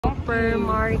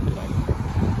supermarket.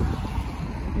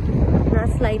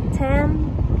 That's like 10%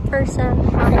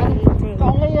 holiday.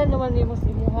 Kaya yan naman yung mas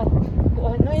imuhan.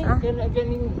 Ano eh,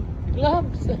 ganing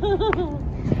gloves.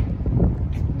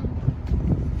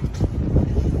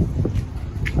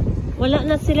 Wala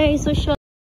na sila isusyo.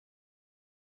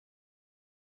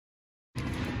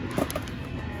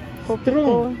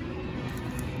 Strong.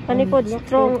 Kani po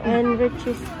strong and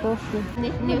richest coffee.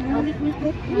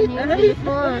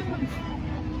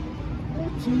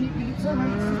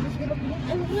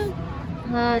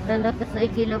 Ha, tanda ka sa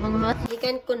ikilaw ang mat.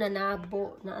 Ikan ko na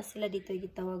nabo. Naa sila dito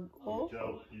gitawag ko.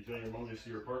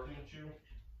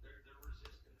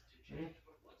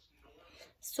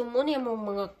 Sumuni ang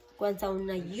mga kwansaw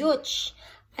na huge.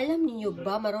 Alam niyo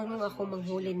ba, marunong ako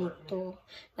manghuli nito.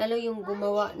 Lalo yung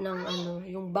gumawa ng ano,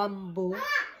 yung bamboo.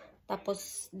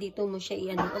 Tapos dito mo siya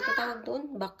iano. Ano tawag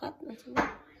doon? Bakat?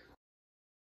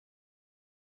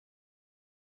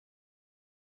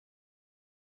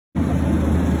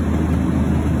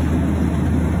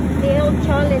 DL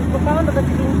challenge. Bukahan ba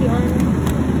kasi bintihan?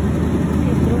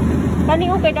 Kani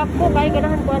ko kay Dapko. Kaya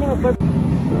ganahan ko ano.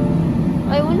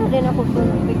 Ay, wala din ako sa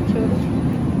picture.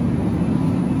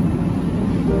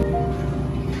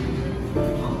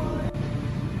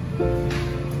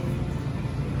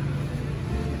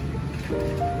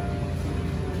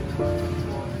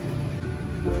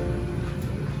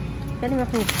 Kani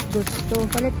ako gusto.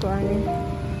 Palit ko anin.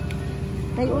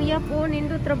 Ay, uyap po.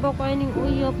 Nindo trabaho ko aning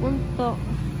uyap. Unto.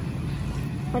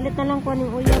 Palit na lang ko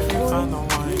aning uyap po.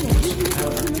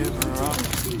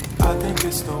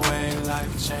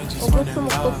 O gusto mo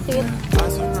pusit.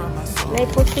 May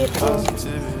pusit o.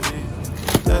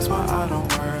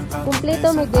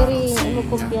 Kompleto may diri. Ano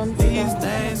kumpiyansa ka?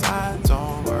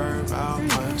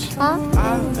 Ha?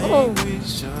 Oo.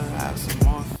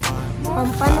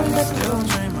 Pampanan ba ito?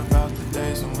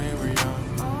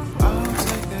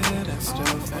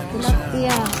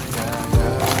 Tilapia.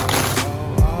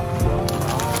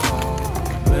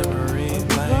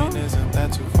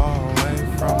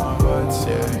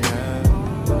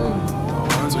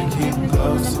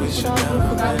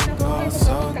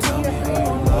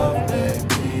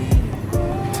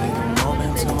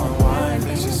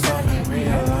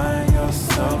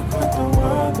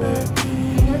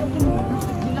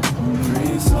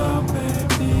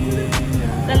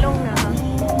 Talong na.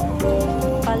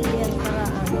 Palyan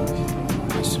paraan.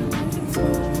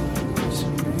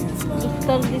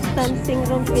 Social distancing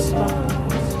room fit ba?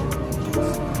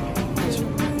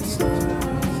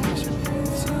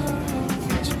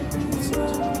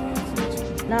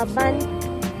 Laban.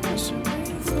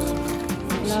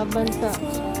 Laban sa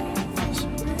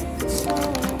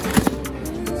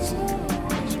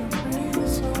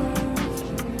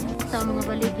mga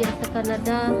baligyan sa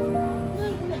Canada.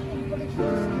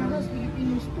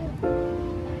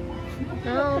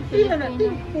 No,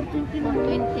 Philippines.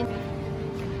 420.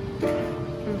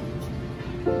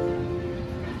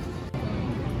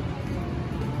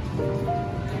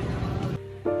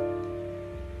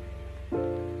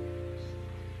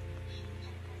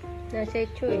 Nasa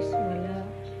choice, wala.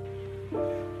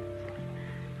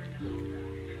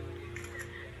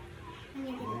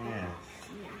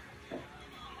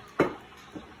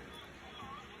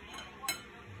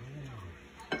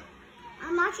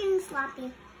 I'm watching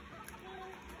Sloppy.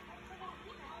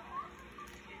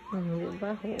 Ano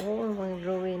ba? Oo, mga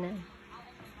drawing na.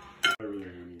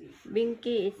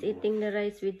 Binky is eating the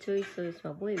rice with soy sauce.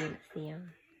 Mabuhay ba siya?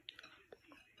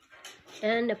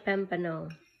 And the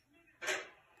pampano.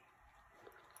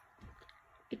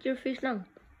 Eat your fish lang.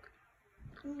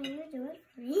 I'm gonna do it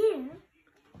for you.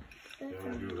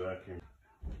 Do that.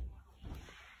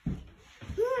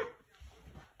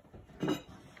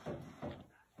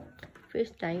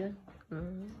 Fish tayo.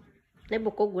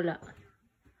 Nabukog gula.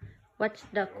 Watch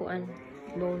the kuan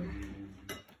bone.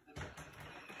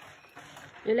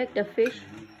 You like the fish?